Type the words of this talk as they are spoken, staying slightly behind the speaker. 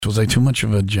Was I too much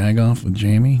of a jag-off with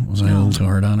Jamie? Was I a little too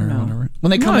hard on her or whatever? When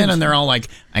they come in and they're all like,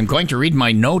 I'm going to read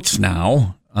my notes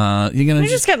now. You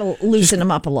just got to loosen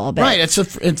them up a little bit. Right. It's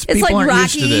people like aren't Rocky.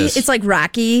 used to this. It's like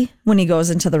Rocky when he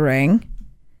goes into the ring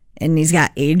and he's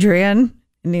got Adrian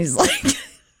and he's like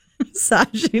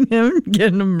massaging him,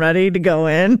 getting him ready to go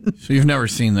in. So you've never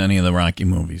seen any of the Rocky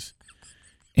movies.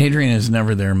 Adrian is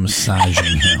never there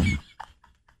massaging him.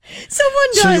 Someone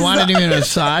does. So you wanted to do a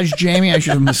massage, Jamie? I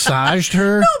should have massaged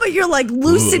her? No, but you're like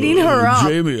loosening her up.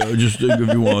 Jamie, I just think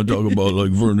if you want to talk about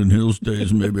like Vernon Hills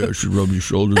days, maybe I should rub your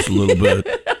shoulders a little bit.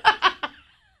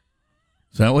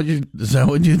 Is that what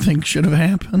you think should have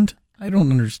happened? I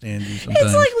don't understand you sometimes.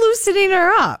 It's like loosening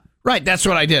her up. Right, that's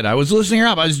what I did. I was loosening her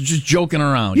up. I was just joking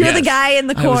around. You're the guy in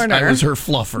the corner. I was her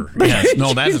fluffer. Yes.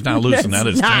 No, that is not loosen. That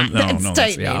is tightening.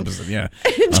 That's the opposite. Yeah.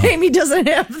 Jamie doesn't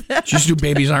have that. She used to do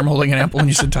baby's arm holding an apple when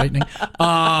you said tightening.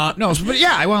 But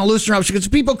yeah, I want to loosen her up because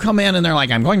people come in and they're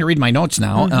like, I'm going to read my notes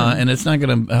now, and it's not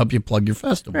going to help you plug your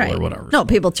festival or whatever. No,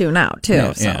 people tune out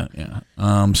too. Yeah, yeah.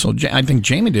 So I think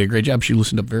Jamie did a great job. She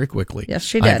loosened up very quickly. Yes,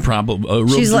 she did.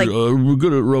 She's like, we're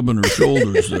good at rubbing her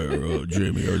shoulders there,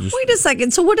 Jamie. Wait a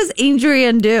second. So what does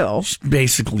Adrian do?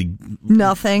 Basically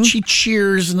nothing. She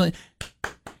cheers and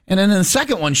then in the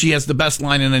second one she has the best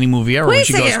line in any movie ever. When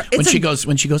she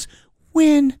goes,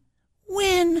 win.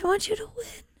 I want you to win.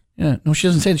 Yeah, no, she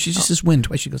doesn't say that. She just says win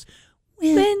twice. She goes,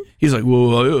 win. He's like,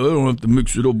 well, I don't have to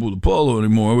mix it up with Apollo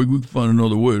anymore. We can find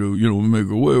another way to make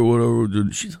her way or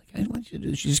whatever. She's like, I want you to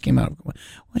do. She just came out. Why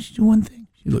don't you do one thing?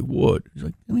 She's like, what? He's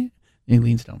like, come here. And he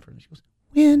leans down for her. She goes,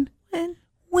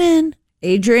 win.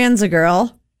 Adrian's a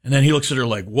girl. And then he looks at her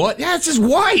like, what? Yeah, it's his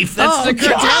wife. That's the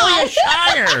Cordelia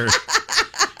Shire.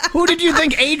 Who did you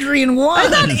think Adrian was? I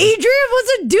thought Adrian was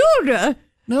a dude.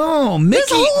 No, Mickey.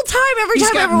 This whole time,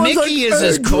 everyone's Mickey like, is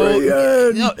his coach.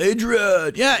 Adrian.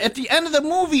 Adrian. Yeah, at the end of the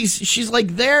movie, she's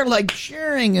like there, like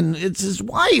cheering, and it's his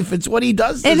wife. It's what he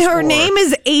does. And her name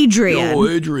is Adrian. Oh,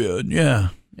 Adrian. Yeah,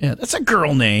 that's a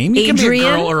girl name. You can be a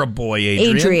girl or a boy.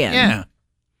 Adrian. Yeah.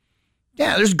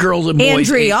 There's girls and boys.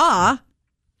 Andrea.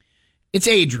 It's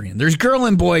Adrian. There's girl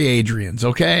and boy Adrians,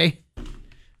 okay?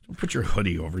 Don't put your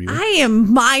hoodie over you. I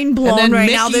am mind blown right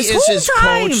now. This whole time. Is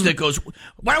his coach that goes,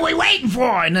 what are we waiting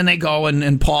for? And then they go, and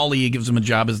Paulie gives him a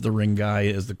job as the ring guy,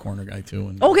 as the corner guy, too.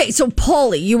 And okay, so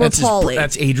Paulie, you were Paulie.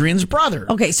 That's Adrian's brother.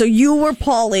 Okay, so you were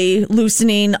Paulie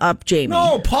loosening up Jamie.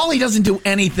 No, Paulie doesn't do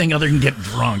anything other than get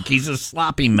drunk. He's a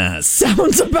sloppy mess.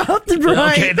 Sounds about the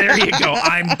right. Okay, there you go.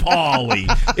 I'm Paulie.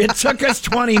 It took us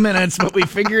 20 minutes, but we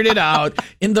figured it out.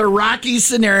 In the Rocky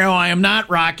scenario, I am not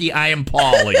Rocky. I am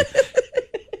Paulie.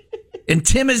 And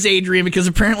Tim is Adrian because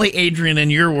apparently Adrian in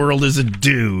your world is a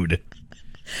dude.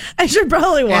 I should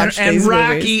probably watch and these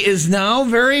Rocky movies. is now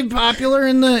very popular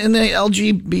in the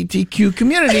LGBTQ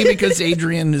community because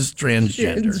Adrian is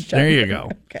transgender. There you go.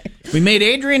 Okay. We made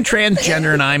Adrian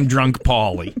transgender and I'm drunk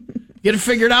Paulie. Get it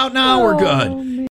figured out now? We're good.